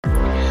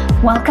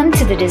Welcome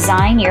to the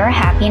Design Your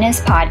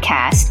Happiness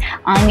podcast.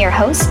 I'm your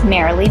host,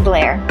 Mike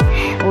Blair.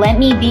 Let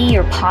me be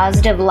your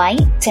positive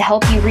light to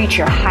help you reach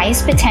your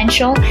highest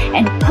potential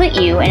and put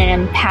you in an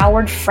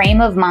empowered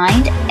frame of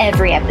mind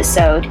every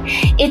episode.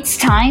 It's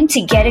time to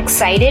get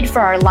excited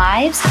for our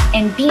lives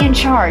and be in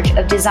charge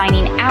of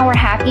designing our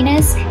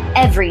happiness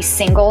every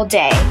single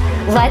day.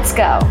 Let's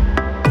go.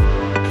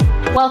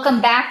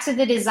 Welcome back to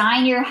the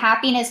Design Your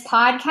Happiness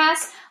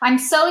podcast. I'm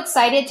so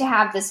excited to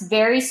have this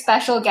very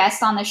special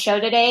guest on the show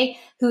today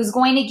who's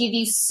going to give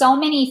you so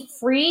many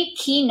free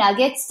key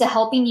nuggets to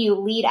helping you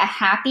lead a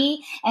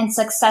happy and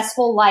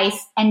successful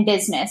life and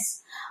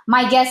business.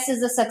 My guest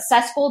is a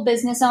successful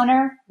business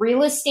owner,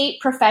 real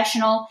estate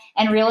professional,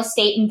 and real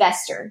estate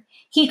investor.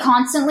 He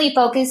constantly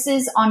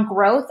focuses on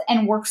growth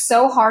and works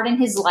so hard in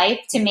his life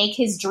to make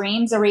his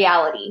dreams a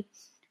reality.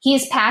 He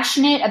is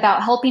passionate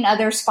about helping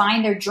others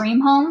find their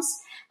dream homes,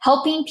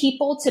 helping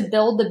people to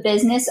build the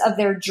business of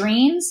their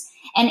dreams.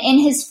 And in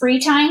his free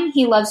time,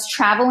 he loves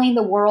traveling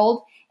the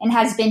world and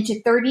has been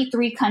to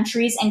 33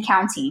 countries and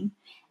counting.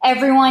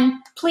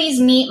 Everyone,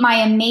 please meet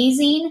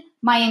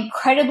my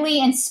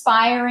incredibly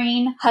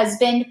inspiring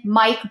husband,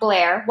 Mike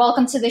Blair.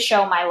 Welcome to the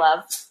show, my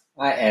love.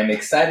 I am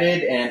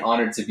excited and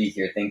honored to be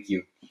here. Thank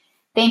you.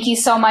 Thank you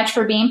so much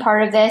for being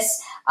part of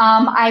this.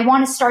 I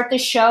want to start the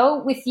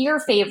show with your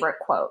favorite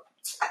quote.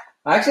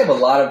 I actually have a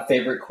lot of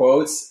favorite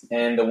quotes,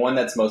 and the one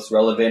that's most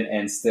relevant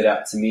and stood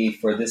out to me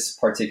for this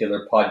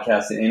particular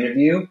podcast and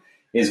interview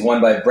is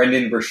one by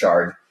Brendon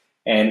Burchard,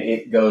 and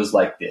it goes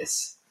like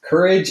this.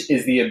 Courage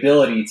is the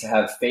ability to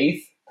have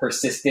faith,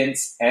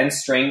 persistence, and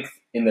strength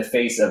in the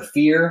face of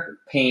fear,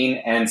 pain,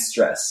 and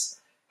stress.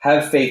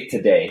 Have faith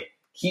today.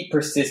 Keep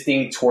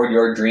persisting toward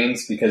your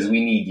dreams because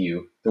we need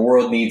you. The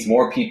world needs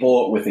more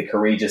people with a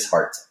courageous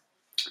heart.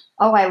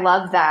 Oh, I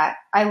love that.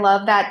 I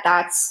love that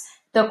that's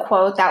the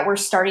quote that we're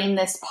starting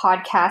this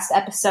podcast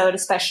episode,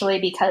 especially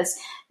because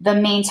the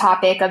main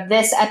topic of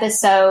this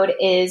episode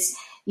is,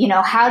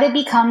 how to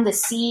become the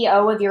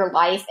CEO of your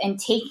life and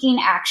taking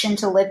action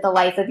to live the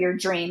life of your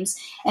dreams.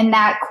 And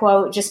that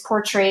quote just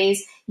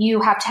portrays you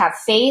have to have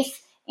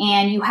faith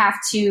and you have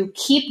to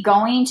keep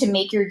going to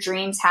make your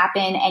dreams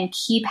happen and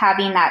keep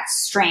having that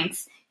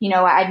strength,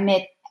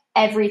 admit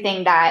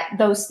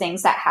those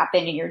things that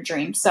happen in your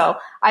dreams. So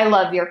I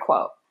love your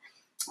quote.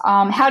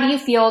 How do you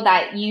feel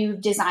that you've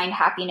designed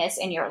happiness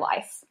in your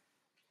life?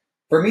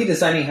 For me,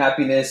 designing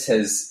happiness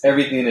has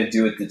everything to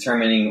do with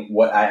determining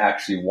what I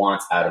actually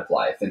want out of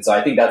life. And so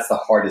I think that's the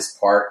hardest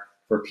part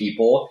for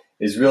people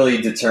is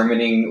really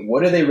determining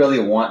what do they really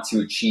want to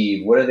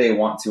achieve? What do they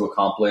want to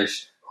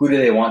accomplish? Who do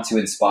they want to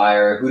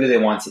inspire? Who do they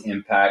want to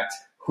impact?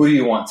 Who do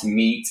you want to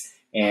meet?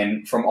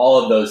 And from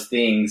all of those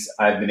things,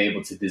 I've been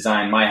able to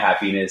design my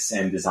happiness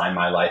and design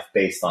my life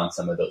based on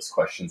some of those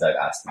questions I've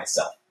asked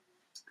myself.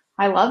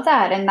 I love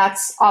that. And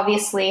that's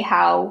obviously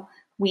how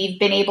we've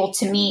been able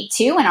to meet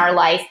too in our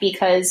life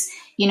because,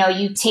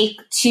 you take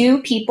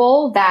two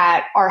people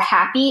that are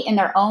happy in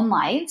their own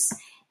lives.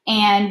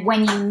 And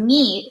when you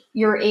meet,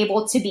 you're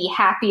able to be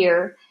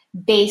happier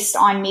based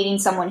on meeting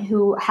someone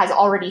who has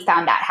already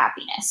found that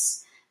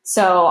happiness.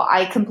 So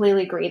I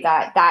completely agree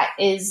that that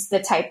is the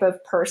type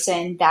of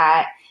person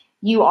that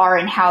you are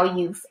and how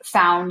you've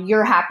found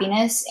your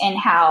happiness and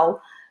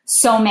how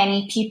so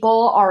many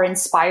people are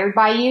inspired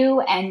by you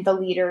and the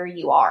leader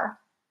you are.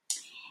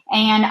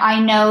 And I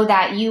know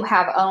that you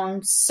have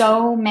owned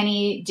so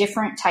many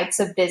different types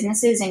of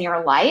businesses in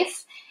your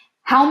life.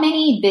 How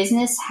many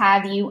business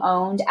have you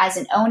owned as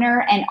an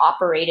owner and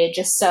operated,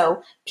 just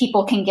so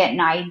people can get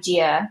an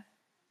idea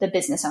the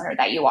business owner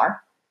that you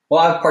are?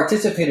 Well, I've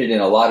participated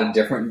in a lot of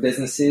different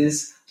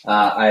businesses.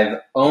 I've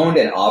owned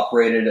and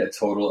operated a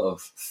total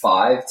of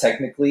 5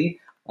 technically.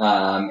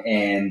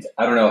 And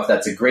I don't know if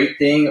that's a great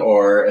thing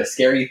or a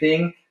scary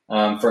thing.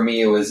 For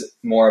me, it was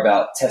more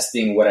about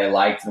testing what I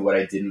liked and what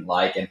I didn't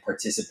like and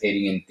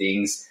participating in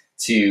things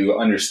to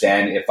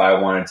understand if I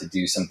wanted to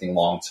do something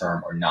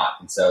long-term or not.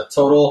 And so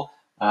total,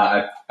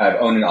 I've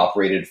owned and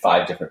operated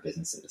 5 different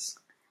businesses.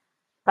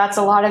 That's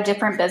a lot of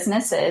different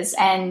businesses.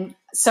 And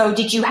so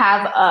did you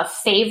have a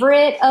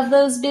favorite of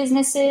those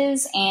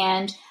businesses?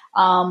 And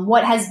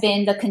what has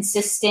been the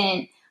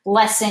consistent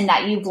lesson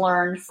that you've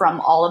learned from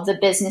all of the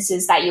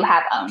businesses that you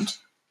have owned?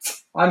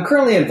 I'm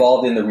currently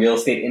involved in the real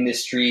estate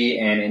industry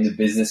and in the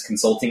business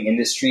consulting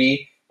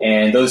industry,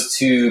 and those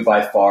 2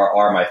 by far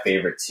are my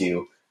favorite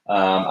 2.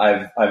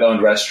 I've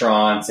owned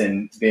restaurants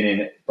and been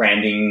in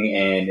branding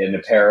and in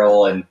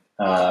apparel and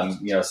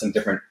some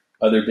different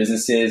other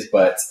businesses,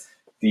 but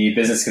the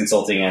business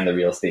consulting and the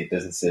real estate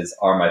businesses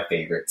are my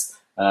favorites.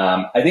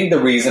 I think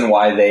the reason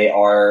why they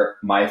are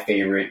my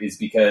favorite is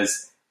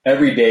because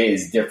every day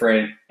is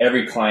different.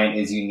 Every client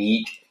is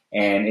unique.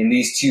 And in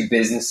these 2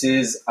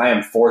 businesses, I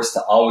am forced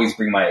to always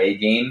bring my A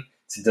game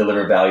to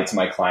deliver value to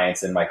my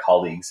clients and my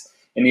colleagues.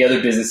 In the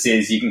other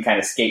businesses, you can kind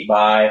of skate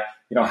by.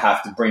 You don't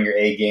have to bring your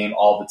A game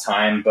all the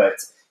time. But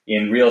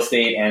in real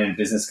estate and in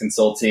business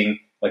consulting,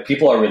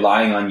 people are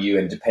relying on you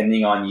and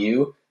depending on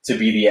you to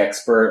be the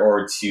expert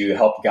or to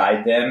help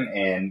guide them.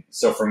 And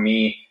so for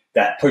me,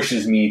 that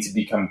pushes me to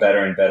become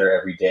better and better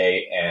every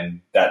day.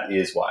 And that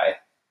is why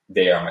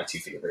they are my two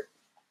favorite.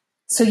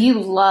 So you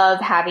love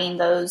having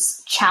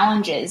those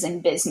challenges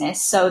in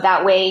business. So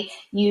that way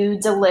you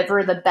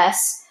deliver the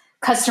best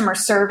customer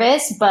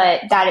service,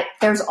 but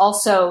there's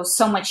also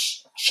so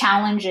much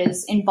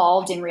challenges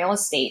involved in real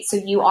estate. So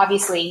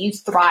you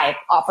thrive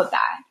off of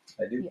that.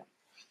 I do. Yeah.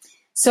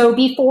 So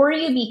before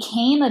you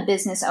became a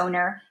business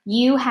owner,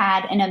 you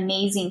had an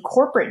amazing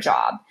corporate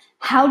job.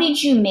 How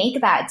did you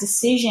make that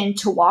decision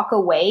to walk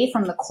away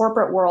from the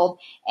corporate world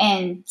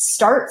and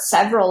start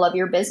several of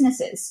your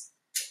businesses?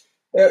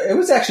 It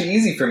was actually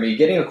easy for me.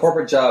 Getting a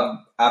corporate job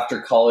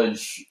after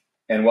college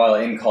and while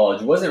in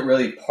college wasn't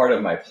really part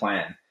of my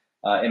plan.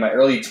 In my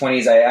early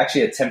 20s, I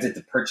actually attempted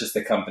to purchase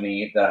the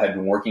company that I had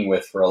been working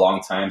with for a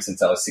long time,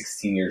 since I was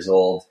 16 years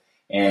old.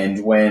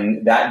 And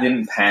when that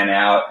didn't pan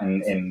out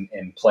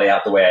and play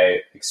out the way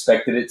I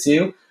expected it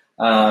to,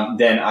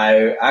 then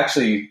I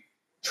actually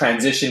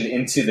transitioned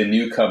into the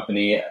new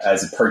company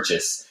as a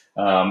purchase.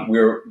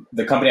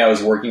 The company I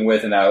was working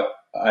with and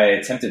I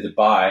attempted to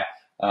buy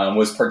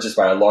was purchased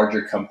by a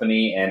larger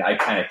company, and I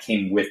kind of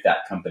came with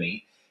that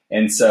company.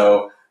 And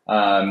so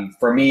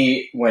for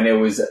me, when it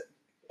was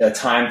a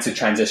time to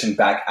transition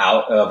back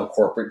out of a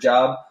corporate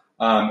job,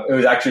 it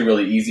was actually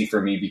really easy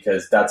for me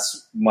because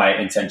that's my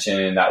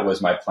intention and that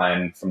was my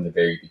plan from the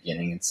very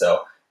beginning. And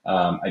so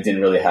I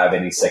didn't really have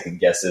any second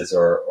guesses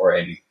or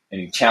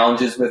any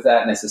challenges with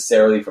that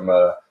necessarily from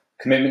a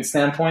commitment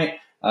standpoint.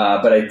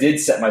 But I did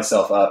set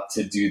myself up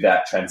to do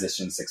that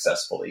transition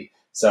successfully.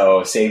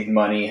 So saved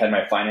money, had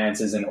my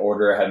finances in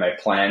order, had my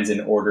plans in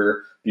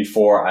order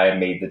before I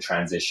made the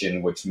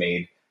transition, which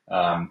made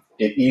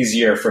it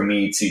easier for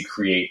me to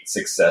create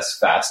success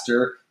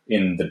faster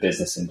in the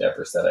business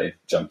endeavors that I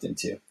jumped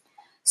into.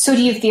 So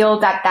do you feel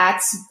that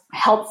that's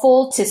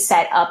helpful to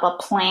set up a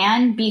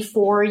plan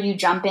before you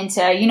jump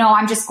into,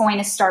 I'm just going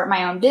to start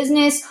my own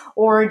business?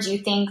 Or do you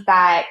think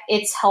that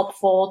it's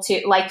helpful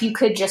to, like, you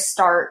could just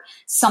start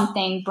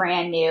something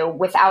brand new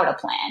without a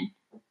plan?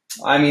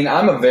 I mean,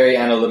 I'm a very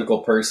analytical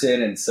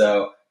person. And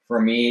so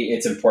for me,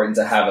 it's important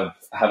to have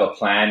a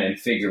plan and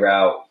figure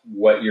out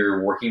what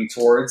you're working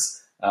towards,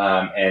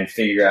 and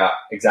figure out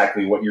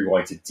exactly what you're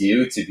going to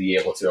do to be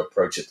able to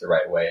approach it the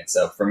right way. And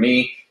so for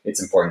me, it's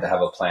important to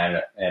have a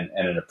plan and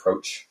an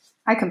approach.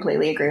 I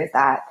completely agree with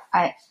that.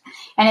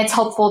 And it's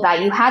helpful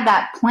that you had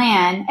that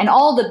plan and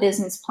all the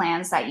business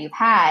plans that you've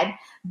had,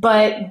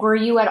 but were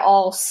you at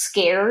all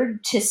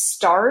scared to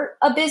start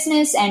a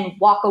business and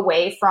walk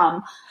away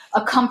from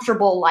a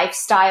comfortable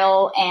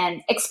lifestyle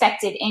and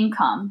expected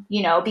income,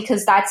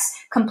 because that's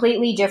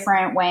completely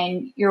different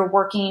when you're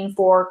working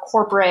for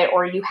corporate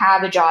or you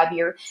have a job,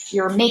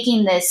 you're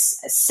making this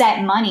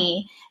set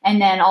money.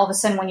 And then all of a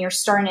sudden when you're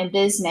starting a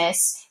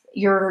business,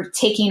 you're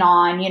taking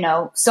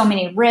on, so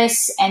many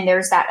risks, and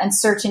there's that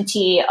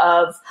uncertainty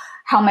of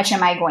how much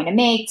am I going to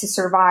make to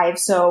survive?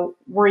 So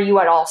were you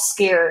at all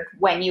scared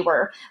when you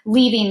were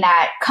leaving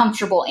that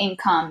comfortable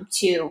income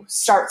to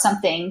start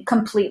something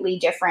completely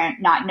different,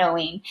 not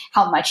knowing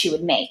how much you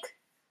would make?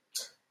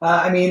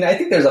 I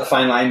think there's a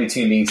fine line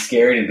between being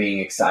scared and being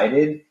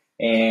excited.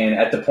 And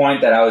at the point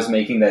that I was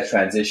making that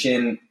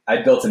transition,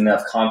 I built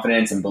enough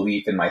confidence and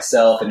belief in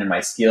myself and in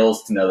my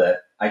skills to know that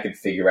I could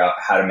figure out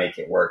how to make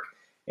it work.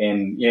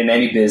 And in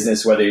any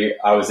business, whether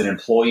I was an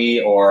employee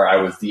or I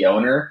was the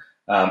owner,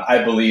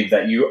 I believe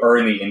that you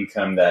earn the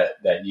income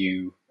that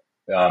you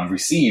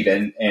receive.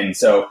 And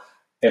so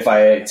if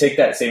I take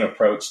that same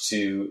approach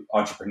to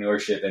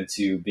entrepreneurship and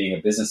to being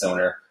a business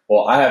owner,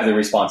 well, I have the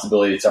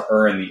responsibility to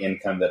earn the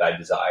income that I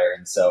desire.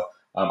 And so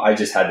I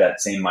just had that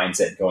same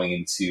mindset going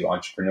into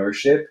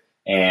entrepreneurship.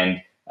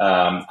 And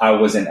I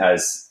wasn't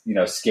as,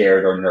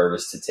 scared or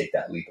nervous to take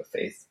that leap of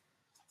faith.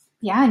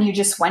 Yeah, and you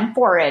just went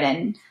for it.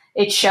 And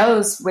it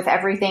shows with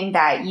everything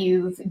that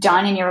you've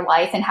done in your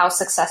life and how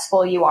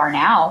successful you are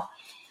now.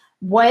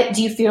 What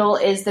do you feel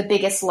is the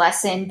biggest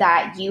lesson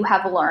that you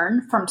have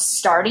learned from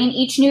starting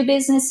each new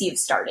business you've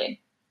started?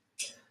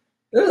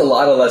 There's a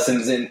lot of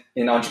lessons in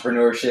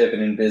entrepreneurship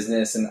and in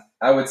business. And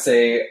I would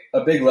say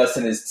a big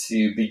lesson is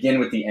to begin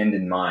with the end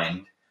in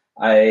mind.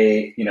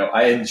 I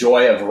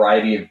enjoy a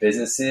variety of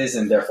businesses,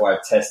 and therefore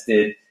I've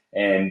tested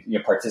and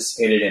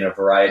participated in a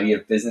variety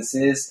of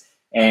businesses.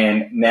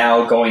 And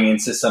now going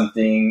into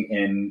something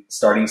and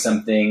starting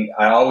something,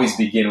 I always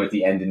begin with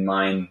the end in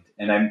mind.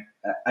 And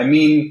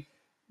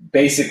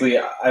basically,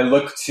 I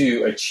look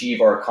to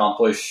achieve or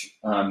accomplish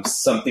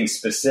something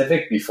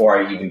specific before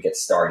I even get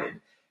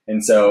started.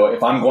 And so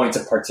if I'm going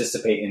to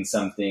participate in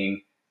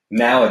something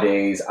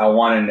nowadays, I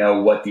want to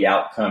know what the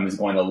outcome is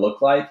going to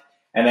look like.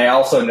 And I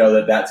also know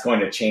that that's going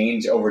to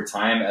change over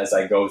time as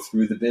I go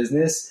through the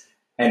business.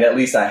 And at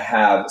least I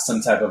have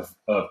some type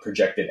of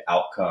projected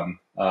outcome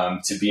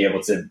to be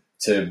able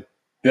to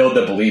build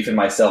the belief in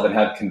myself and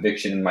have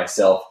conviction in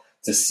myself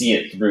to see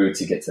it through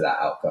to get to that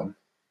outcome.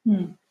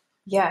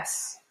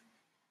 Yes.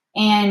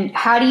 And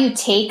how do you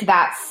take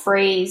that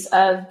phrase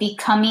of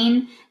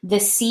becoming the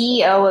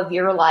CEO of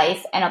your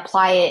life and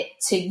apply it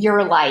to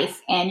your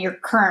life and your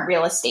current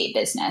real estate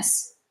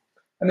business?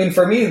 I mean,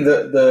 for me,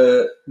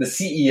 the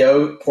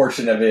CEO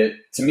portion of it,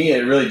 to me,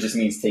 it really just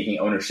means taking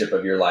ownership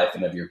of your life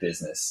and of your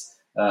business.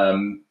 As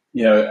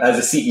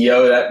a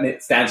CEO,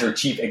 that stands for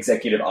Chief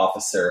Executive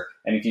Officer.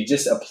 And if you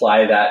just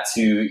apply that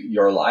to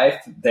your life,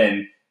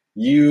 then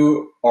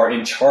you are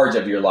in charge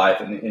of your life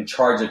and in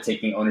charge of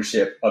taking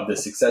ownership of the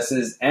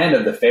successes and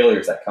of the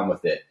failures that come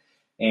with it.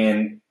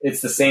 And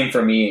it's the same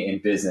for me in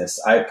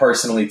business. I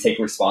personally take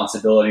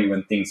responsibility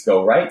when things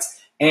go right,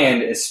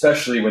 and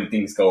especially when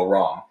things go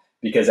wrong.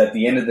 Because at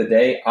the end of the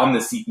day, I'm the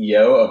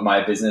CEO of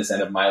my business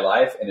and of my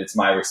life, and it's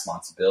my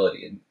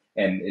responsibility.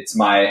 And it's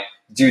my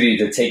duty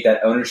to take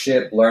that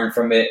ownership, learn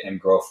from it, and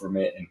grow from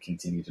it, and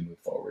continue to move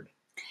forward.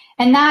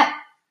 And that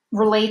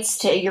relates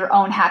to your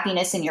own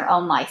happiness in your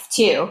own life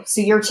too.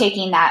 So you're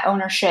taking that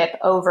ownership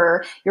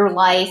over your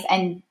life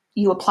and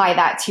you apply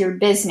that to your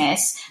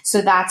business.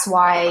 So that's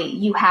why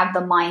you have the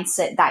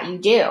mindset that you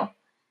do.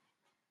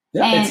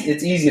 Yeah,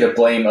 it's easy to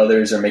blame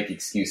others or make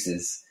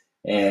excuses.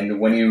 And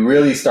when you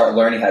really start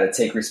learning how to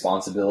take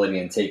responsibility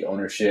and take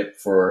ownership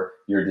for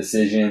your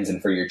decisions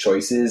and for your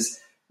choices,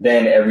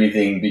 then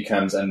everything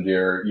becomes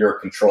under your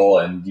control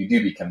and you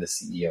do become the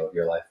CEO of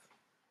your life.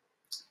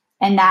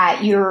 And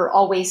that you're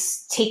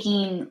always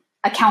taking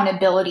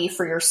accountability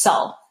for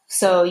yourself.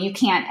 So you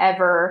can't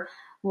ever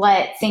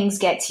let things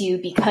get to you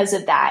because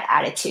of that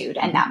attitude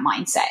and that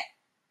mindset.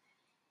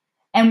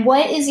 And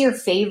what is your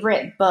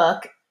favorite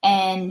book,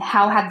 and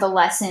how have the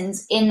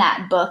lessons in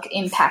that book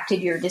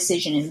impacted your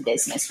decision in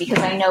business? Because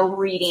I know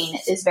reading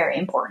is very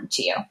important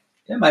to you.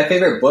 Yeah, my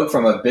favorite book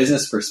from a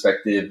business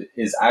perspective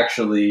is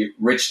actually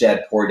Rich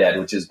Dad, Poor Dad,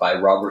 which is by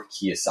Robert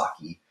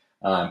Kiyosaki.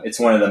 It's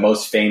one of the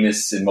most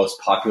famous and most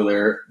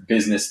popular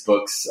business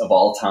books of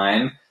all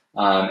time.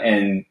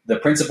 And the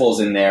principles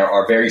in there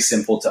are very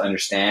simple to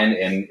understand,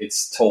 and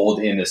it's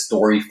told in a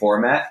story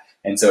format.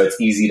 And so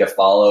it's easy to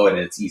follow and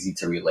it's easy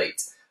to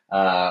relate.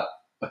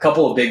 A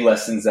couple of big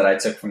lessons that I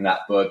took from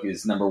that book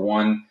is, number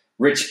one,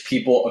 rich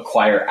people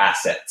acquire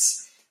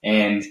assets.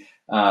 And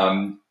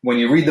when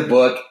you read the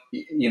book,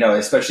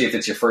 especially if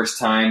it's your first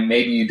time,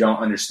 maybe you don't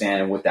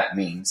understand what that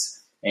means.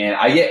 And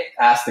I get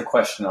asked the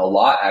question a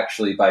lot,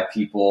 actually, by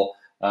people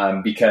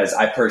because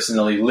I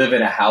personally live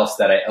in a house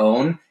that I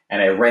own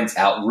and I rent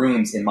out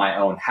rooms in my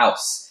own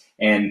house.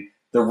 And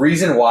the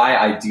reason why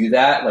I do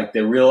that, like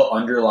the real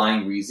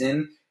underlying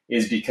reason,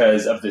 is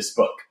because of this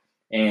book.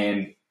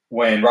 And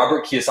when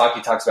Robert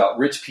Kiyosaki talks about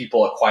rich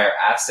people acquire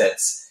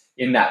assets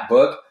in that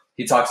book,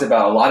 he talks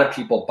about a lot of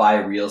people buy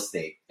real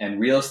estate. And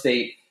real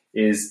estate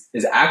is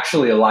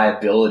actually a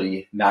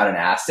liability, not an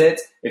asset,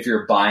 if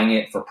you're buying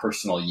it for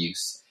personal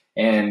use.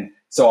 And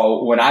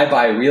so when I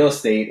buy real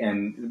estate,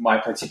 and my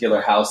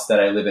particular house that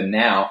I live in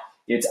now,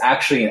 it's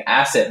actually an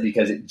asset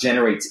because it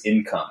generates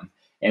income.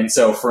 And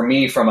so for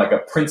me, from like a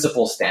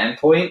principle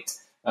standpoint,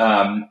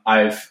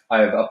 I've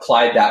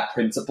applied that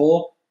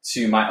principle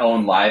to my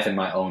own life and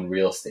my own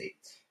real estate.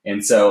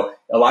 And so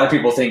a lot of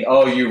people think,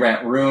 oh, you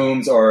rent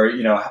rooms, or,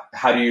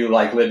 how do you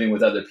like living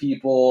with other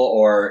people,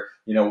 or,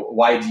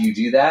 why do you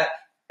do that?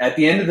 At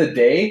the end of the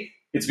day,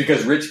 it's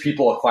because rich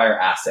people acquire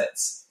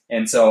assets.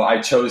 And so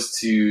I chose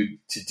to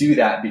do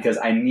that because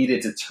I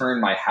needed to turn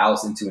my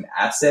house into an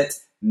asset,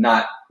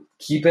 not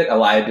keep it a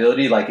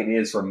liability like it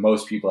is for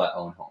most people that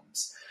own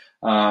homes.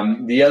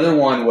 The other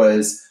one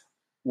was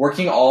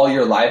working all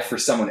your life for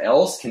someone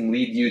else can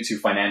lead you to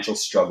financial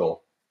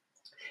struggle.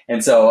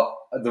 And so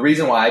the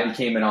reason why I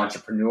became an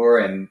entrepreneur,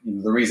 and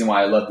the reason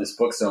why I love this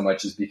book so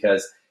much, is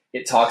because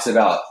it talks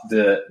about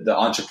the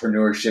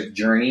entrepreneurship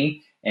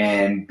journey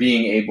and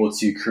being able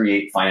to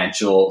create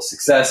financial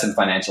success and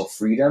financial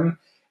freedom.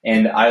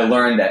 And I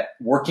learned that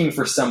working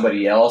for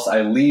somebody else,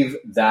 I leave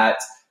that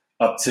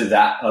up to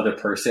that other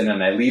person,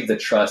 and I leave the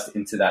trust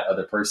into that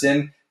other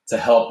person to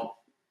help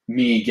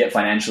me get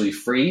financially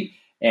free.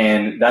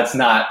 And that's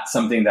not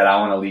something that I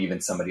want to leave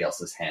in somebody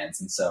else's hands.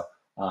 And so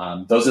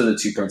those are the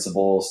two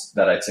principles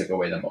that I took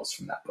away the most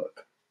from that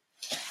book.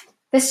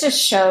 This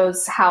just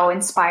shows how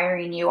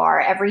inspiring you are,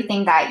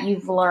 everything that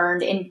you've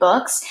learned in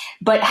books,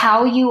 but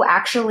how you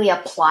actually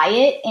apply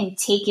it and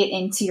take it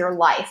into your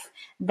life.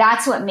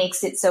 That's what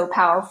makes it so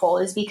powerful,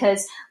 is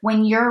because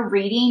when you're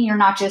reading, you're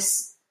not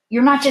just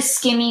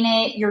skimming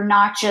it. You're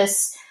not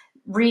just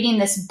reading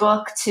this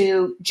book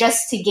to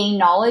gain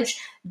knowledge.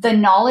 The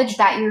knowledge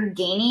that you're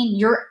gaining,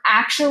 you're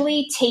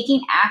actually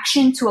taking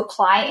action to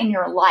apply in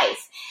your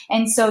life.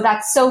 And so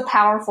that's so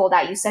powerful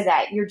that you said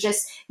that.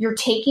 You're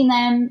taking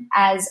them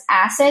as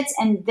assets.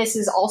 And this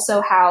is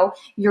also how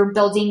you're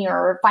building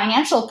your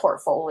financial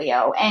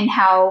portfolio, and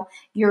how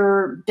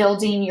you're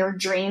building your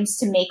dreams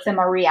to make them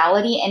a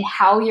reality, and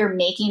how you're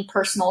making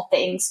personal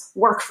things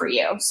work for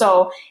you.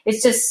 So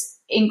it's just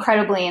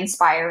incredibly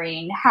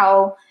inspiring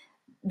how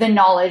the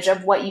knowledge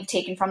of what you've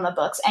taken from the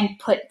books and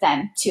put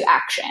them to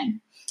action.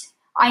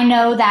 I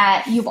know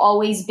that you've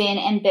always been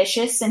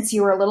ambitious since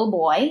you were a little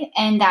boy,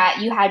 and that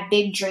you had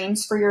big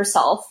dreams for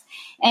yourself.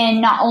 And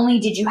not only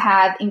did you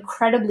have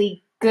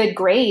incredibly good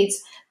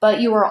grades,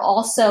 but you were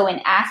also an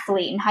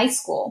athlete in high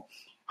school.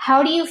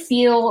 How do you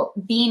feel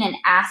being an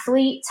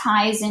athlete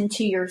ties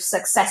into your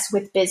success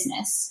with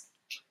business?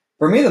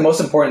 For me, the most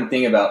important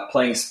thing about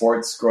playing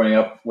sports growing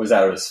up was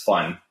that it was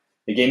fun.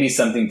 It gave me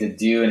something to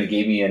do, and it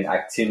gave me an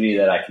activity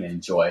that I can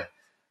enjoy.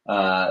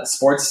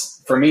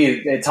 Sports, for me,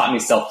 it taught me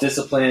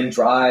self-discipline,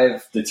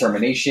 drive,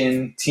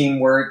 determination,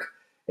 teamwork.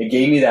 It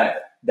gave me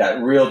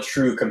that real,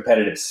 true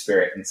competitive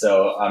spirit. And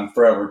so I'm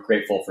forever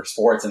grateful for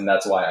sports, and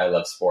that's why I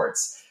love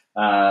sports.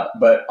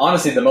 But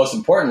honestly, the most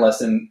important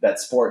lesson that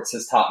sports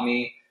has taught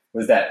me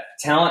was that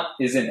talent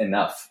isn't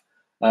enough.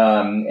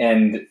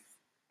 And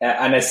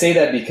I say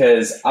that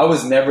because I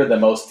was never the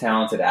most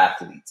talented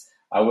athlete.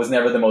 I was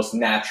never the most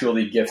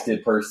naturally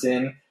gifted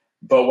person.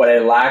 But what I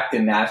lacked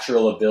in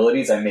natural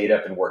abilities, I made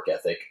up in work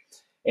ethic.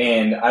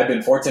 And I've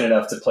been fortunate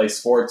enough to play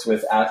sports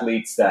with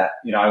athletes that,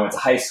 I went to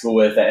high school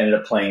with, that ended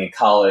up playing in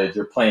college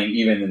or playing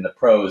even in the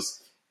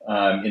pros,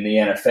 in the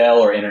NFL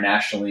or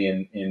internationally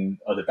in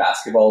other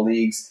basketball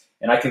leagues.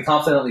 And I can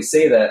confidently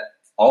say that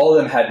all of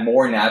them had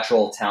more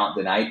natural talent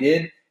than I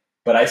did,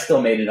 but I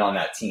still made it on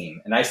that team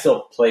and I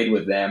still played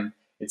with them.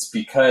 It's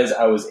because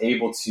I was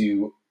able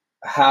to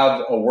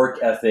have a work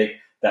ethic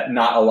that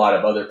not a lot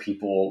of other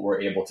people were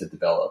able to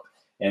develop.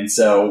 And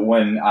so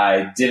when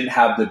I didn't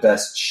have the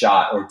best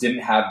shot or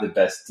didn't have the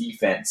best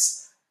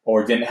defense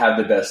or didn't have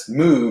the best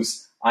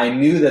moves, I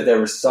knew that there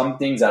were some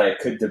things that I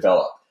could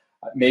develop.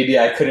 Maybe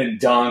I couldn't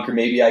dunk or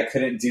maybe I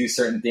couldn't do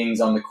certain things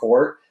on the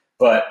court,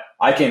 but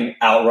I can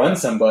outrun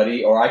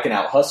somebody or I can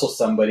out-hustle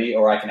somebody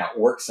or I can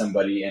outwork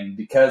somebody. And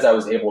because I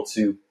was able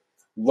to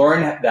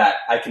learn that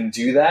I can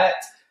do that,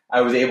 I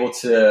was able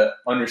to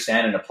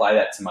understand and apply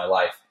that to my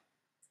life.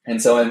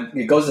 And so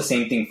it goes the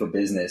same thing for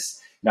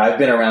business. Now, I've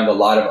been around a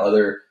lot of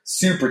other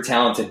super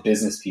talented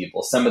business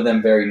people, some of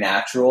them very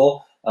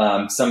natural,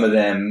 some of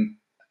them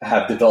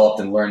have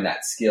developed and learned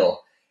that skill.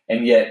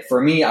 And yet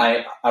for me,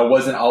 I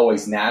wasn't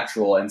always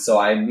natural. And so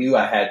I knew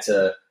I had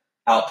to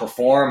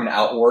outperform and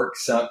outwork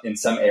in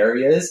some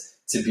areas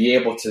to be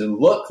able to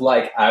look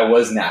like I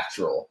was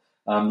natural,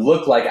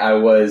 look like I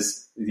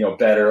was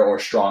better or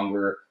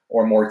stronger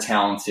or more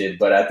talented.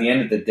 But at the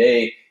end of the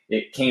day,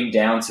 it came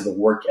down to the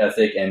work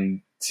ethic and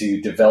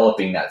to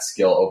developing that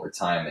skill over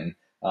time.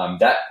 And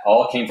that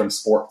all came from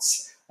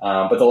sports.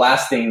 But the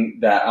last thing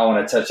that I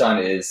want to touch on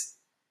is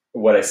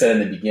what I said in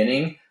the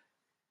beginning.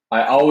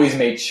 I always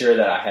made sure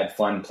that I had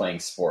fun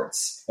playing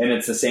sports, and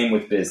it's the same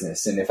with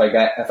business. And if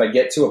I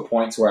get to a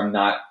point where I'm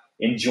not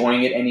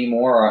enjoying it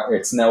anymore, or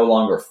it's no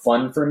longer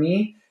fun for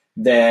me,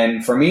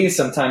 then for me,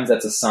 sometimes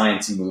that's a sign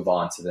to move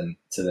on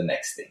to the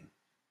next thing.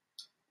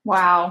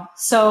 Wow.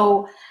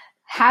 So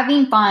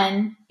having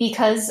fun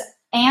because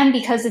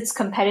it's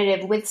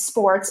competitive with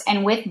sports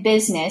and with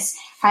business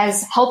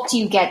has helped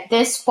you get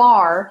this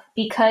far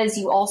because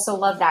you also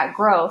love that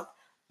growth.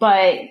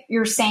 But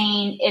you're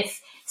saying if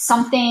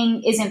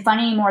something isn't fun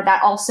anymore,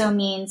 that also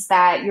means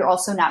that you're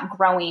also not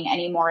growing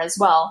anymore as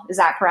well. Is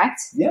that correct?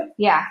 Yeah.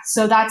 Yeah.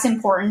 So that's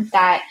important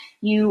that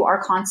you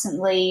are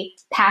constantly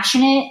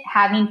passionate,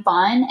 having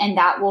fun, and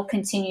that will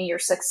continue your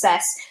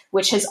success,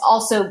 which has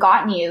also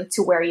gotten you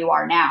to where you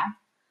are now.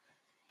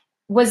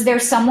 Was there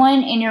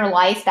someone in your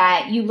life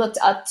that you looked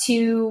up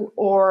to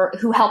or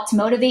who helped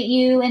motivate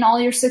you in all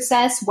your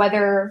success,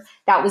 whether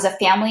that was a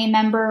family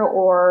member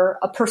or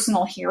a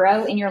personal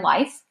hero in your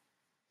life?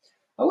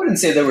 I wouldn't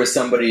say there was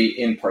somebody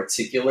in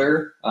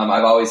particular.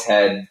 I've always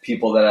had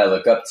people that I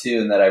look up to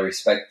and that I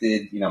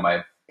respected,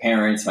 my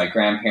parents, my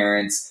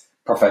grandparents,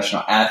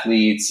 professional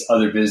athletes,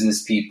 other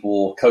business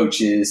people,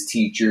 coaches,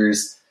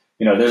 teachers.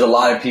 There's a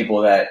lot of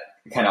people that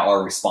kind of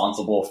are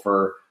responsible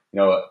for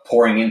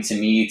pouring into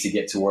me to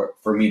get to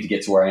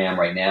where I am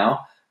right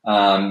now.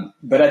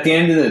 But at the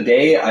end of the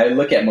day, I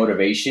look at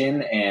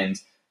motivation, and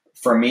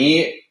for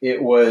me,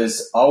 it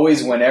was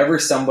always whenever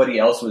somebody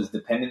else was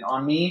dependent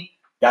on me,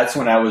 that's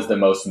when I was the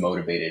most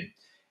motivated.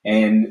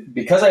 And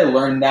because I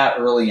learned that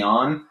early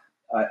on,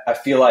 I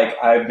feel like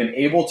I've been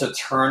able to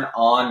turn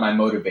on my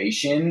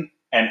motivation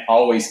and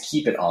always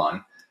keep it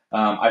on.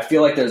 I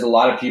feel like there's a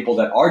lot of people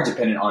that are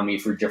dependent on me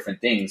for different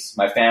things.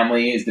 My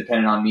family is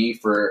dependent on me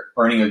for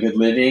earning a good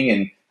living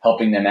and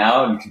helping them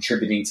out and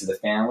contributing to the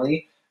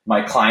family.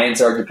 My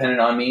clients are dependent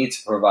on me to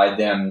provide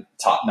them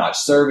top-notch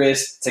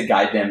service, to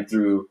guide them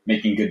through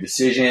making good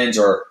decisions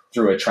or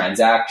through a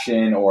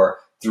transaction or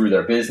through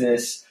their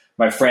business.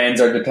 My friends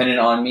are dependent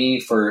on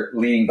me for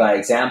leading by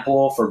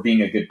example, for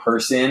being a good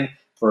person,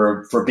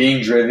 for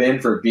being driven,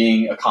 for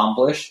being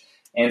accomplished.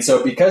 And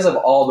so because of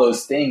all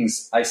those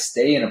things, I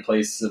stay in a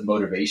place of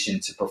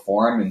motivation to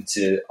perform and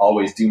to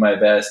always do my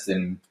best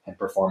and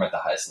perform at the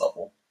highest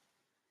level.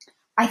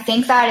 I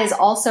think that is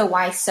also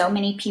why so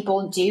many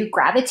people do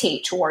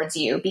gravitate towards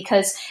you,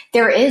 because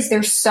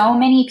there's so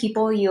many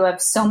people, you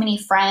have so many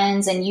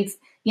friends, and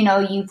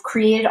you've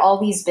created all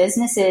these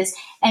businesses,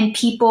 and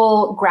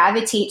people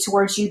gravitate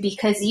towards you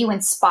because you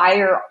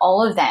inspire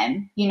all of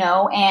them,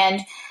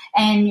 and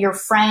and your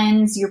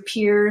friends, your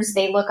peers,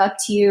 they look up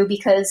to you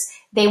because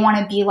they want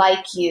to be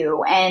like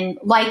you, and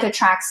like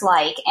attracts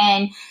like.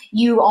 And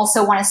you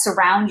also want to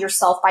surround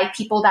yourself by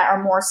people that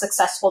are more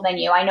successful than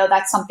you. I know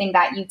that's something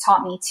that you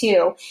taught me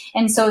too.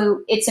 And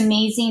so it's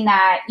amazing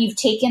that you've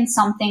taken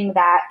something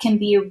that can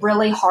be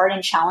really hard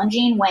and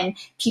challenging when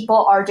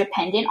people are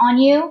dependent on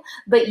you,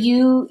 but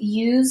you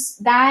use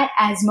that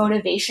as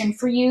motivation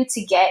for you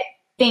to get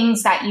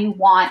things that you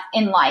want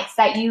in life,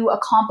 that you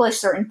accomplish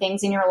certain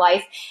things in your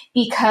life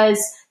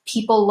because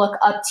people look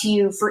up to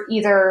you for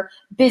either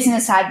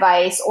business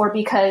advice or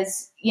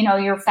because, you know,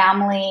 your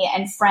family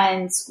and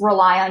friends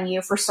rely on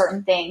you for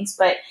certain things.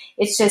 But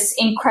it's just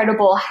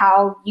incredible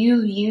how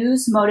you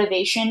use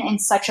motivation in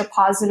such a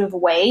positive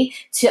way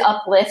to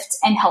uplift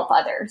and help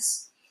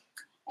others.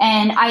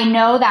 And I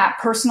know that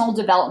personal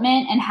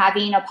development and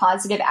having a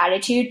positive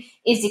attitude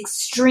is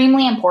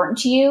extremely important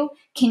to you.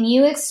 Can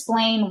you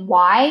explain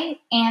why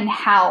and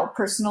how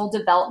personal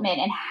development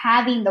and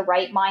having the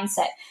right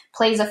mindset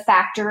plays a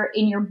factor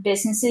in your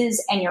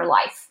businesses and your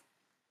life?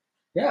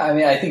 Yeah, I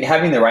mean, I think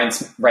having the right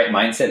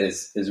mindset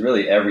is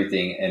really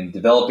everything, and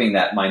developing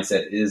that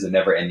mindset is a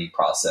never-ending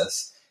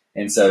process.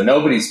 And so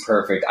nobody's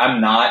perfect.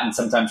 I'm not, and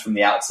sometimes from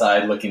the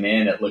outside looking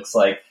in, it looks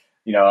like,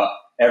 you know,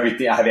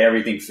 everything, I have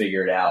everything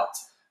figured out.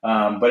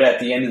 But at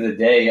the end of the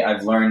day,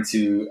 I've learned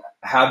to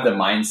have the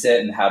mindset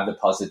and have the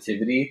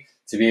positivity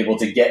to be able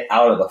to get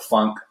out of the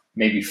funk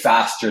maybe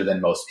faster than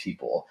most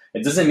people.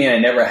 It doesn't mean I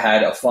never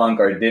had a funk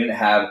or didn't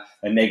have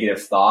a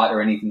negative thought or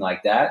anything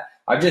like that.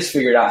 I've just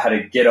figured out how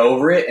to get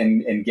over it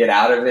and get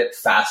out of it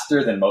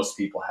faster than most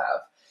people have.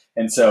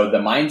 And so the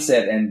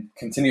mindset and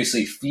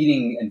continuously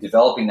feeding and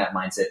developing that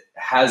mindset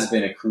has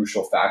been a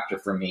crucial factor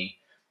for me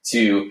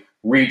to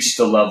reach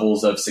the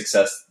levels of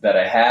success that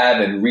I have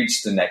and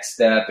reach the next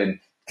step and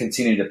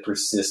continue to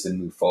persist and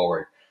move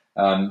forward.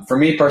 For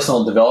me,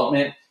 personal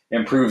development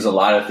improves a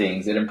lot of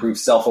things. It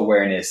improves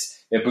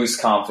self-awareness. It boosts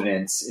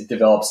confidence. It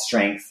develops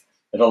strength.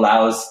 It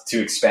allows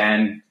to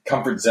expand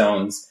comfort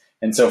zones.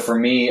 And so for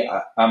me,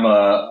 I'm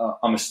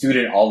a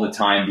student all the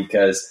time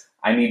because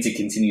I need to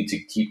continue to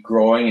keep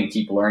growing and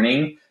keep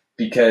learning,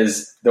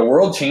 because the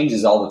world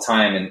changes all the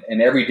time,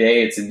 and every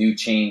day it's a new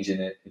change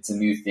and it's a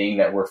new thing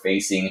that we're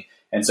facing.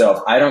 And so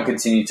if I don't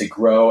continue to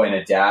grow and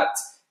adapt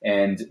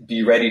and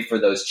be ready for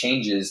those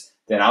changes,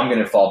 then I'm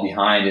going to fall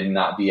behind and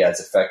not be as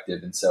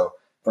effective. And so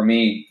for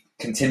me,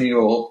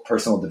 continual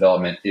personal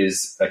development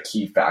is a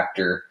key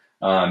factor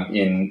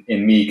in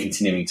me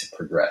continuing to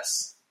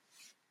progress.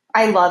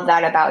 I love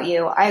that about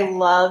you. I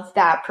love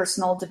that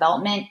personal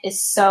development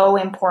is so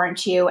important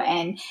to you.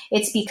 And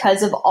it's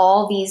because of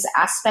all these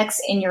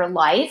aspects in your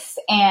life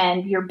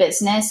and your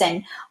business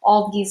and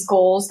all these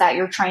goals that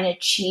you're trying to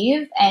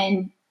achieve,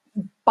 and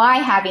by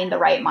having the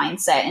right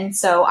mindset. And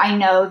so I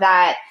know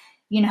that,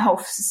 you know,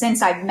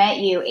 since I've met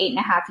you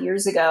 8.5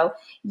 years ago,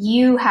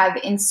 you have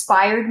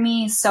inspired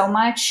me so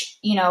much,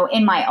 you know,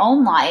 in my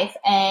own life,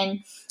 and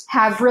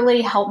have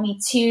really helped me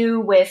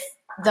too with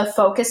the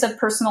focus of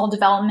personal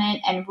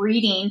development and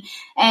reading,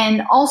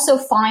 and also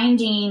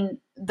finding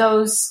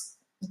those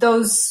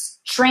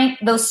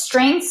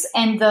strengths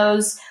and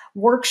those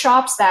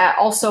workshops that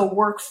also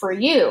work for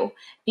you.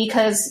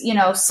 Because, you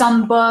know,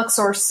 some books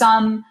or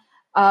some,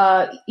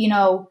 you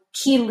know,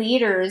 key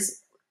leaders,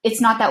 it's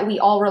not that we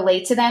all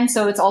relate to them.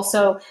 So it's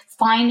also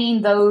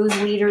finding those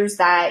leaders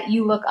that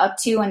you look up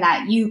to and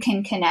that you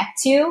can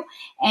connect to,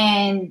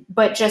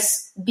 but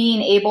just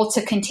being able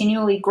to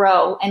continually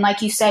grow. And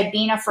like you said,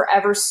 being a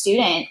forever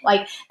student,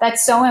 like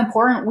that's so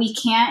important. We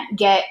can't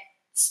get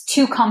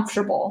too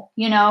comfortable.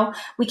 You know,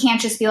 we can't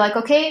just be like,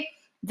 okay,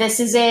 this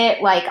is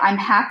it. Like, I'm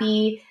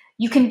happy.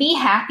 You can be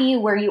happy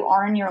where you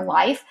are in your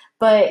life,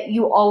 but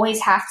you always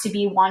have to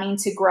be wanting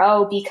to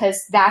grow,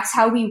 because that's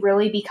how we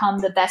really become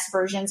the best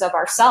versions of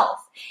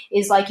ourselves,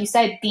 is like you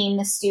said, being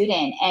the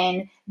student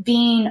and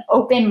being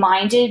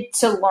open-minded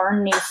to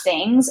learn new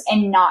things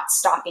and not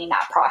stopping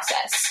that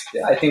process.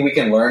 Yeah, I think we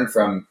can learn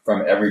from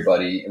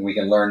everybody, and we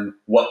can learn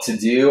what to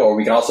do, or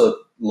we can also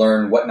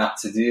learn what not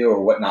to do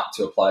or what not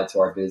to apply to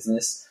our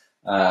business.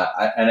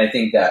 And I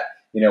think that,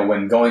 you know,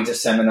 when going to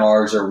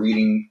seminars or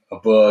reading a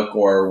book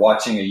or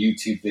watching a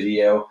YouTube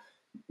video,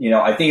 you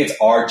know, I think it's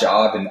our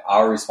job and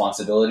our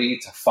responsibility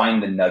to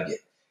find the nugget.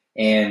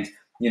 And,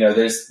 you know,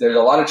 there's a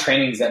lot of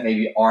trainings that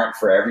maybe aren't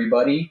for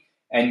everybody.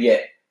 And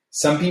yet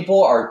some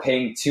people are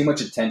paying too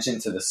much attention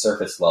to the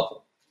surface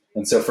level.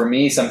 And so for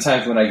me,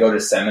 sometimes when I go to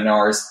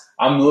seminars,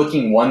 I'm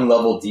looking one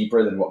level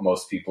deeper than what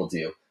most people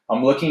do.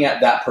 I'm looking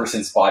at that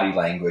person's body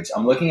language.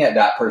 I'm looking at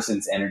that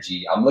person's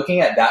energy. I'm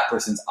looking at that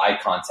person's eye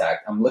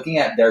contact. I'm looking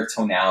at their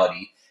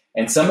tonality.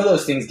 And some of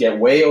those things get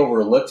way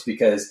overlooked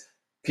because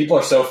people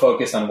are so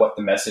focused on what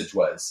the message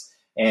was.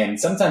 And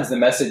sometimes the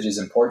message is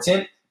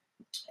important,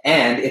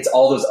 and it's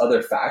all those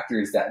other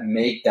factors that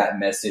make that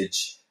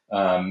message,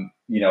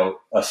 you know,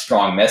 a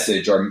strong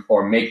message,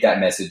 or make that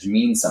message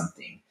mean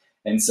something.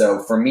 And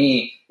so for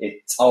me,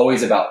 it's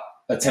always about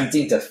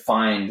attempting to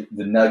find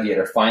the nugget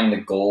or find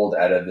the gold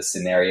out of the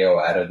scenario,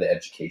 out of the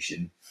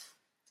education.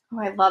 Oh,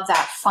 I love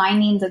that.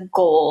 Finding the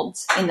gold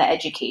in the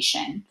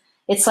education.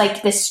 It's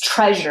like this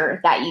treasure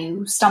that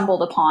you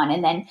stumbled upon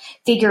and then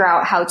figure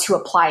out how to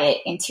apply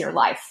it into your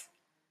life.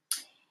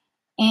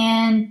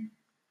 And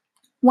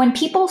when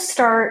people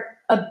start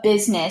a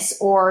business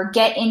or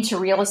get into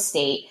real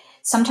estate,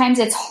 sometimes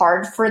it's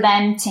hard for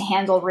them to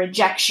handle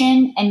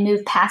rejection and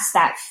move past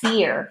that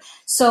fear.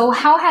 So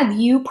how have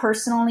you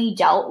personally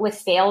dealt with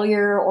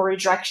failure or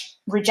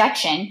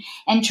rejection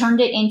and turned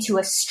it into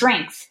a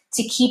strength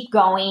to keep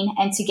going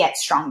and to get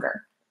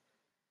stronger?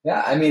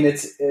 Yeah, I mean,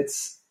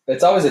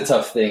 it's always a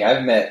tough thing.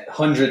 I've met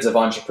hundreds of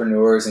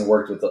entrepreneurs and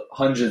worked with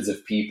hundreds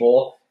of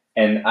people,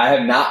 and I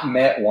have not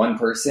met one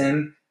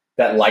person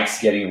that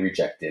likes getting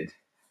rejected.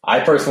 I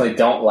personally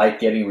don't like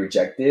getting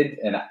rejected,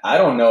 and I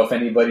don't know if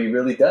anybody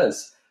really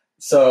does.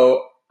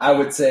 So I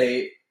would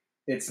say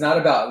it's not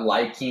about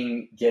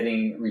liking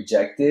getting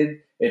rejected.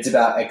 It's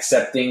about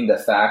accepting the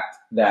fact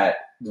that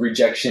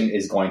rejection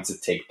is going to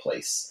take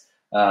place.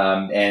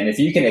 And if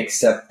you can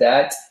accept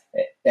that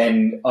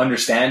and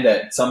understand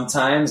that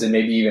sometimes, and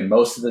maybe even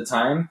most of the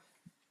time,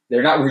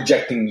 they're not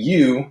rejecting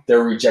you,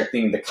 they're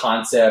rejecting the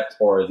concept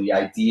or the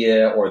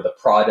idea or the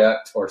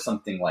product or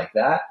something like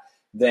that,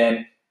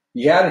 then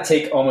you got to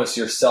take almost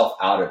yourself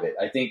out of it.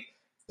 I think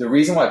the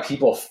reason why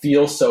people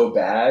feel so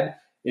bad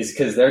is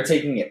because they're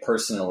taking it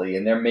personally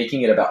and they're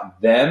making it about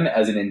them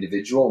as an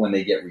individual when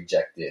they get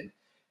rejected.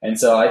 And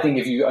so I think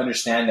if you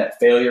understand that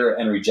failure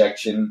and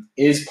rejection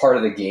is part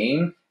of the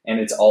game and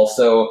it's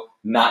also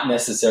not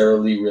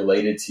necessarily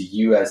related to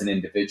you as an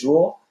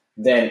individual,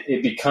 then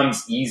it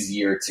becomes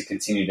easier to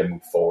continue to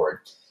move forward.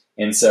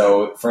 And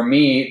so for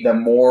me, the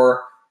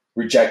more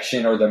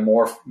rejection or the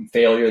more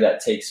failure that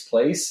takes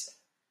place,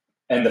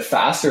 and the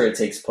faster it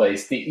takes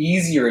place, the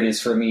easier it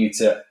is for me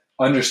to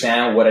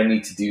understand what I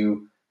need to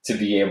do to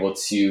be able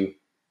to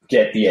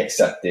get the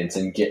acceptance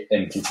and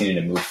continue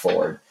to move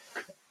forward.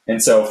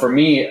 And so for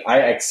me, I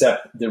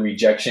accept the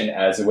rejection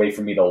as a way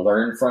for me to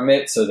learn from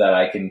it so that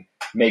I can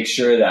make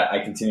sure that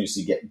I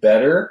continuously get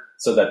better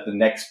so that the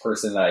next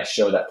person that I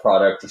show that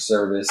product or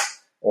service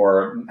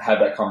or have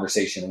that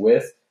conversation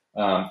with,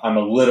 I'm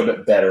a little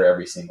bit better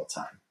every single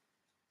time.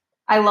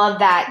 I love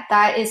that.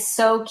 That is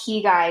so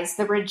key, guys.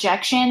 The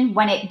rejection,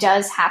 when it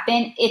does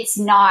happen, it's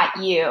not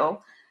you.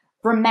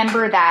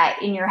 Remember that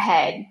in your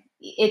head.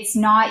 It's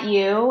not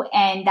you,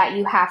 and that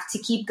you have to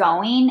keep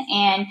going,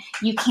 and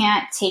you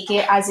can't take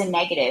it as a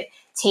negative.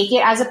 Take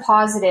it as a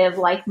positive,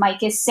 like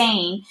Mike is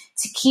saying,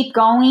 to keep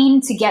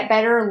going, to get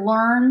better,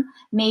 learn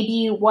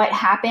maybe what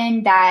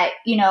happened that,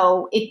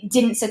 it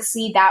didn't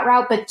succeed that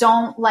route, but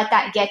don't let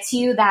that get to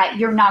you that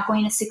you're not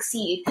going to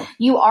succeed.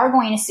 You are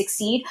going to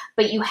succeed,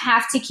 but you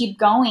have to keep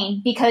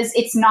going because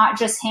it's not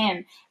just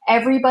him.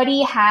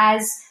 Everybody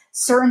has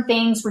certain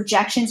things,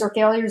 rejections or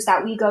failures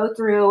that we go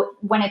through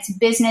when it's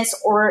business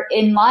or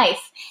in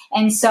life.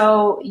 And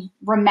so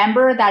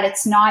remember that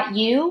it's not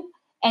you,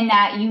 and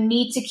that you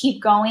need to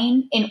keep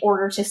going in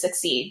order to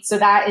succeed. So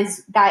that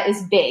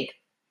is big.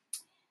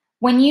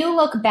 When you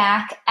look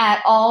back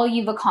at all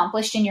you've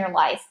accomplished in your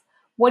life,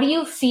 what do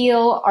you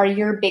feel are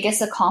your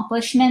biggest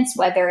accomplishments,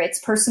 whether it's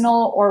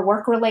personal or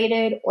work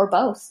related or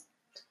both?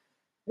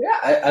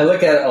 Yeah, I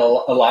look at a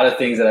lot of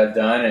things that I've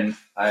done, and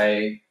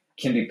I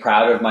can be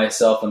proud of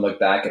myself and look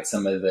back at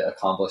some of the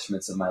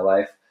accomplishments of my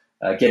life.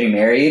 Getting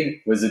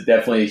married was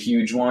definitely a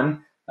huge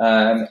one.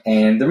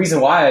 And the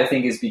reason why I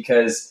think is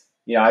because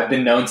I've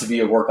been known to be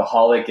a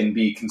workaholic and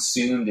be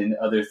consumed in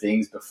other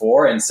things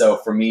before. And so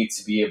for me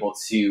to be able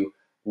to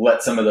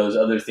let some of those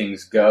other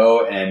things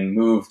go and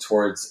move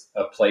towards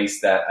a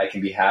place that I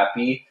can be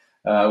happy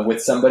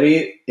with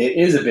somebody, it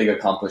is a big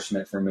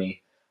accomplishment for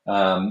me.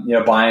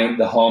 Buying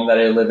the home that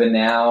I live in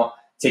now,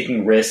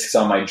 taking risks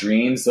on my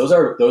dreams, those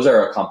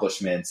are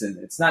accomplishments. And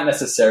it's not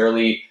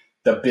necessarily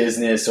the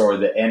business or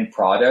the end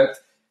product.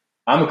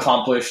 I'm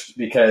accomplished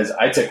because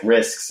I took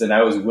risks and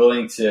I was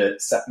willing to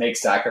make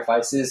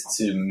sacrifices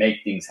to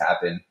make things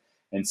happen.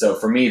 And so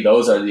for me,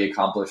 those are the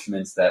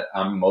accomplishments that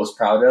I'm most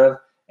proud of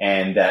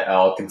and that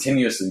I'll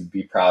continuously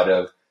be proud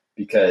of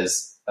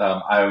because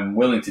I'm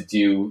willing to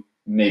do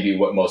maybe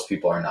what most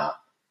people are not.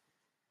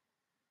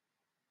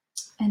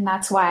 And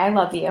that's why I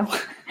love you.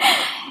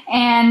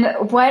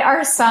 And what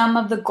are some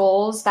of the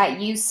goals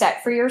that you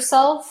set for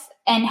yourself,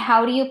 and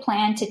how do you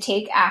plan to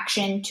take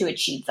action to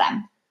achieve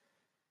them?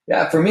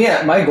 Yeah, for me,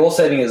 my goal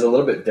setting is a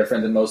little bit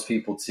different than most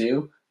people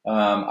too.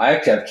 I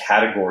actually have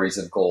categories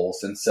of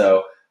goals. And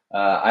so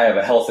I have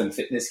a health and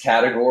fitness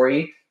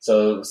category.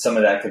 So some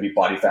of that could be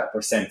body fat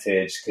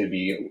percentage, could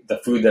be the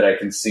food that I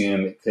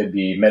consume, it could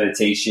be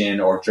meditation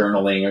or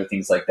journaling or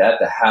things like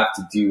that have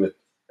to do with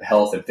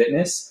health and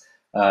fitness.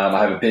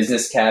 I have a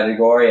business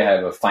category. I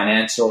have a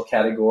financial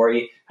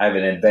category. I have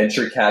an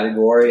adventure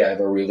category. I have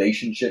a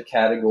relationship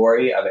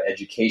category. I have an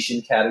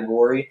education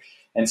category.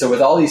 And so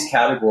with all these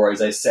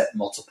categories, I set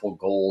multiple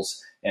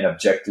goals and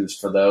objectives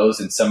for those.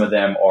 And some of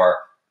them are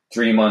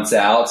 3 months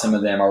out. Some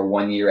of them are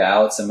 1 year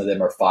out. Some of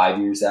them are 5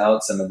 years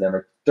out. Some of them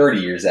are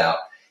 30 years out.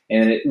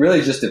 And it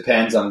really just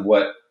depends on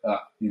what,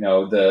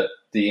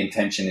 the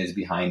intention is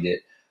behind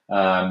it.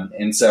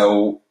 And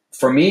so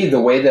for me,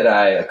 the way that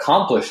I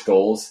accomplish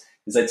goals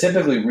is I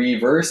typically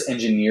reverse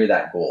engineer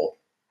that goal.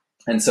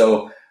 And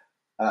so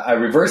I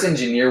reverse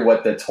engineer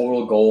what the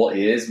total goal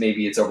is.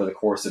 Maybe it's over the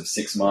course of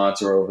 6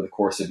 months or over the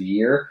course of a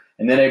year.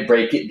 And then I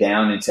break it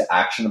down into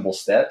actionable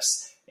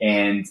steps.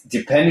 And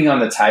depending on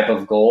the type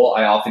of goal,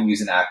 I often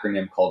use an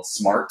acronym called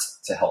SMART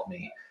to help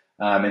me.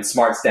 And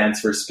SMART stands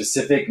for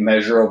specific,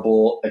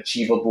 measurable,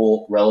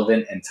 achievable,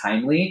 relevant, and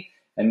timely.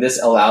 And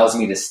this allows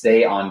me to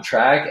stay on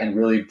track and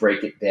really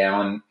break it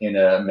down in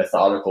a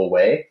methodical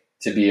way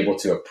to be able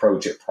to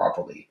approach it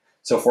properly.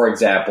 So for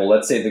example,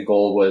 let's say the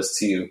goal was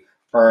to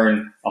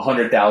earn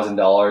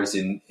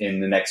 $100,000 in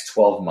the next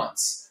 12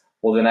 months.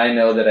 Well, then I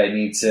know that I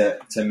need to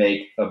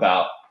make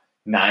about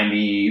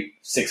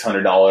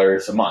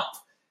 $9,600 a month.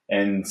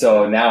 And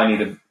so now I need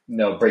to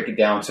break it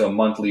down to a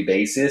monthly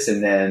basis.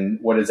 And then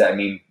what does that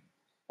mean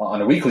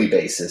on a weekly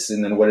basis?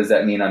 And then what does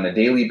that mean on a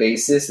daily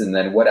basis? And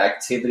then what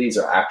activities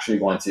are actually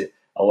going to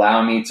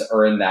allow me to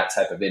earn that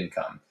type of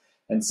income?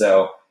 And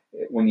so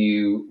when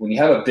you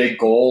have a big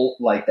goal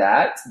like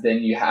that, then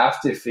you have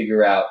to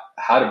figure out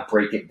how to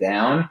break it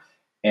down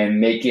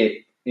and make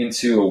it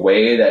into a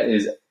way that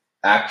is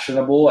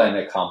actionable and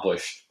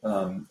accomplished,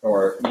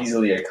 or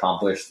easily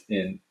accomplished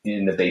in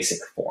the basic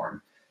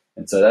form.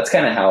 And so that's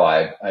kind of how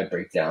I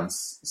break down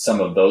some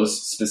of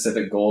those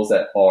specific goals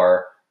that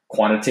are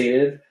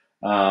quantitative.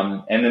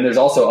 And then there's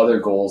also other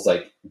goals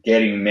like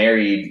getting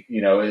married.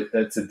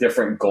 It's a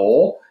different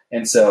goal.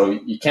 And so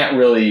you can't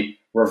really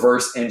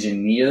reverse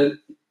engineer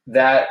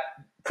that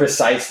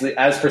precisely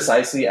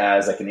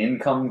as like an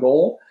income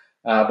goal.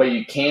 But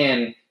you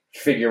can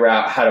figure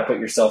out how to put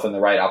yourself in the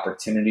right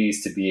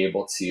opportunities to be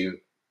able to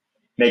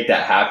make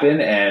that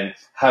happen, and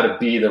how to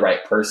be the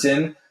right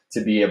person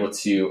to be able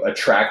to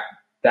attract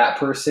that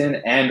person,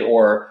 and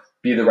or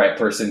be the right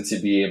person to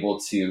be able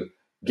to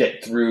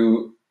get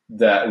through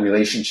that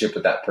relationship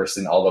with that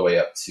person all the way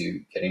up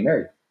to getting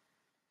married.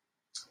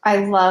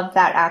 I love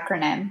that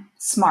acronym,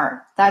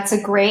 SMART. That's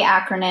a great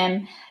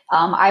acronym.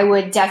 I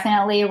would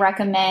definitely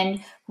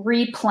recommend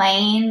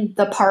replaying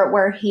the part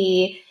where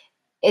he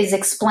is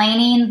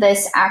explaining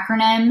this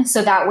acronym,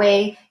 so that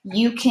way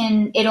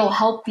it'll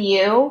help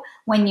you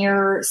when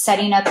you're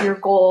setting up your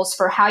goals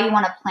for how you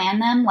want to plan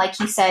them. Like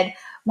you said,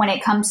 when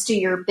it comes to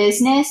your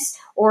business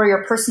or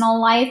your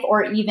personal life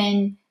or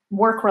even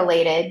work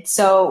related.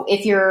 So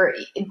if you're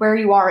where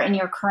you are in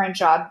your current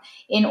job,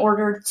 in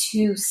order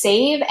to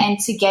save and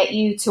to get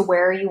you to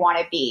where you want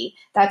to be.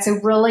 That's a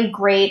really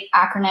great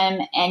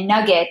acronym and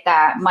nugget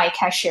that Mike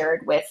has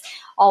shared with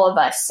all of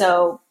us.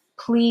 So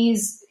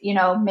please,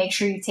 make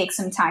sure you take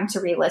some time to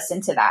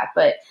re-listen to that.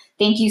 But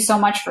thank you so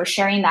much for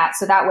sharing that.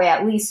 So that way,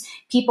 at least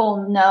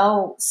people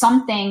know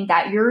something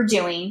that you're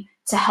doing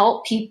to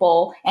help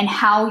people and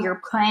how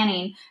you're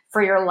planning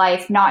for your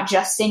life, not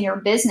just in your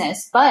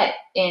business, but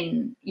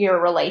in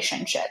your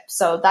relationship.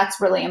 So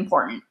that's really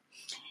important.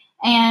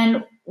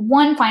 And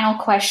one final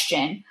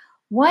question.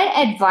 What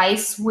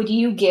advice would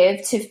you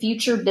give to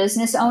future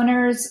business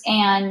owners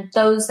and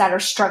those that are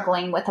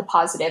struggling with a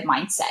positive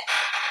mindset?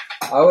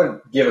 I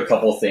would give a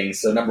couple things.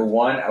 So number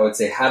one, I would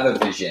say have a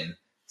vision.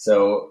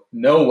 So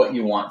know what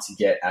you want to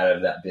get out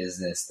of that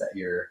business that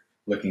you're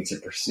looking to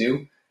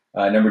pursue.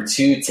 Number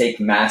two,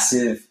 take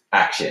massive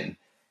action.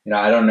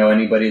 I don't know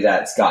anybody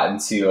that's gotten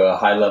to a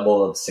high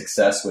level of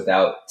success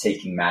without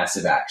taking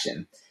massive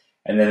action.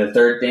 And then the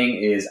third thing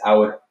is I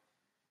would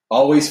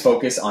always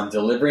focus on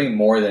delivering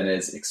more than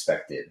is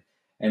expected.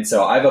 And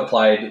so I've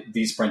applied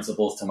these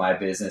principles to my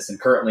business,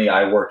 and currently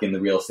I work in the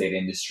real estate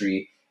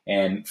industry.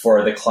 And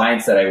for the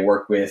clients that I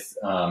work with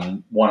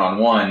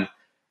one-on-one,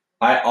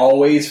 I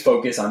always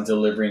focus on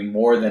delivering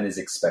more than is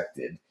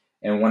expected.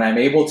 And when I'm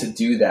able to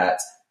do that,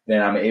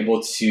 then I'm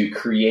able to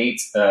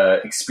create an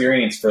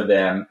experience for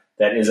them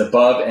that is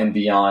above and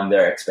beyond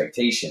their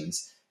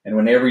expectations. And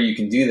whenever you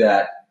can do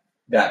that,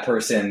 that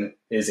person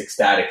is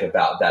ecstatic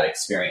about that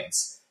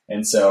experience.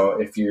 And so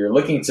if you're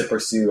looking to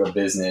pursue a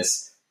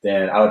business,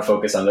 then I would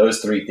focus on those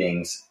three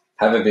things: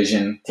 have a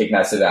vision, take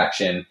massive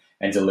action,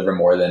 and deliver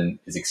more than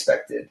is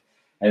expected.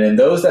 And then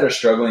those that are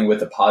struggling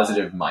with a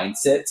positive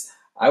mindset,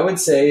 I would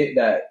say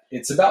that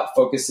it's about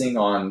focusing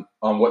on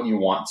what you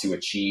want to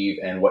achieve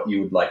and what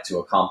you would like to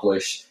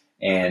accomplish.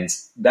 And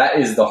that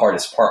is the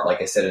hardest part,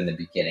 like I said in the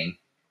beginning.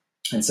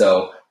 And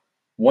so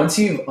once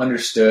you've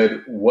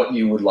understood what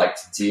you would like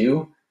to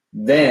do,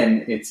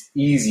 then it's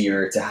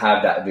easier to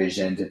have that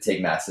vision, to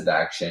take massive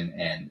action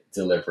and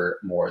deliver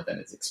more than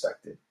is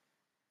expected.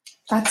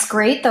 That's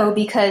great, though,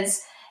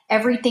 because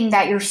everything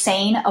that you're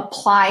saying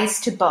applies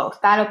to both.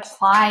 That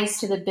applies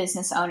to the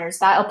business owners.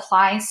 That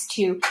applies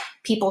to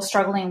people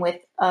struggling with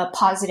a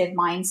positive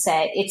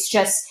mindset. It's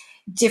just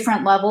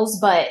different levels,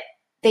 but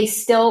they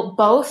still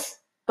both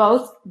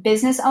both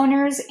business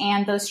owners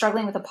and those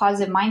struggling with a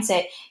positive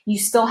mindset, you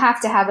still have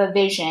to have a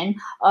vision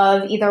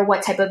of either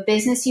what type of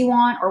business you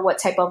want or what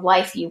type of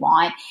life you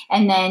want.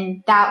 And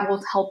then that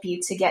will help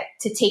you to get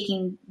to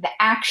taking the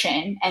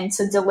action and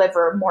to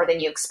deliver more than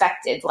you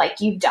expected, like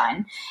you've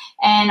done.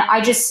 And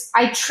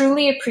I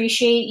truly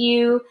appreciate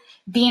you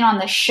being on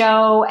the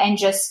show and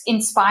just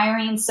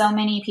inspiring so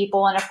many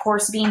people. And of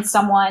course, being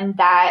someone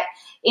that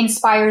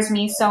inspires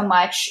me so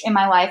much in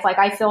my life. Like,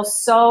 I feel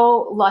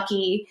so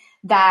lucky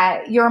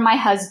that you're my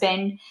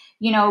husband,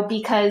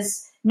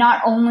 because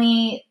not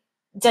only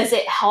does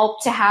it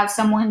help to have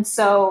someone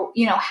so,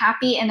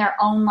 happy in their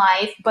own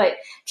life, but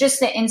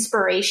just the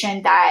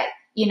inspiration that,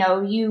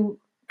 you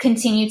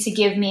continue to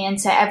give me and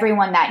to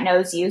everyone that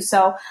knows you.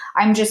 So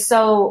I'm just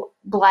so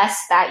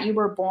blessed that you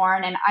were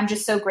born, and I'm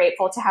just so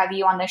grateful to have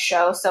you on the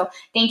show. So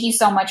thank you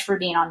so much for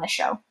being on the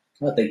show.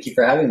 Well, thank you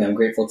for having me. I'm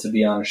grateful to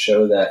be on a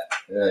show that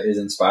is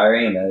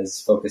inspiring and that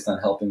is focused on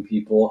helping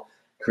people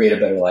create a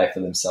better life for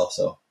themselves.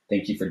 So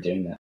thank you for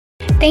doing that.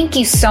 Thank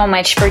you so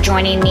much for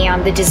joining me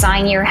on the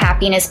Design Your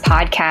Happiness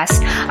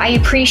podcast. I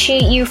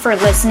appreciate you for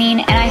listening,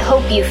 and I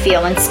hope you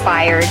feel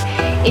inspired.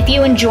 If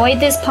you enjoyed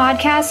this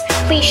podcast,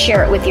 please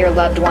share it with your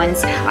loved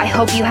ones. I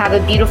hope you have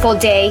a beautiful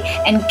day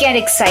and get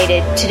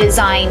excited to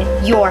design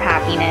your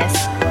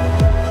happiness.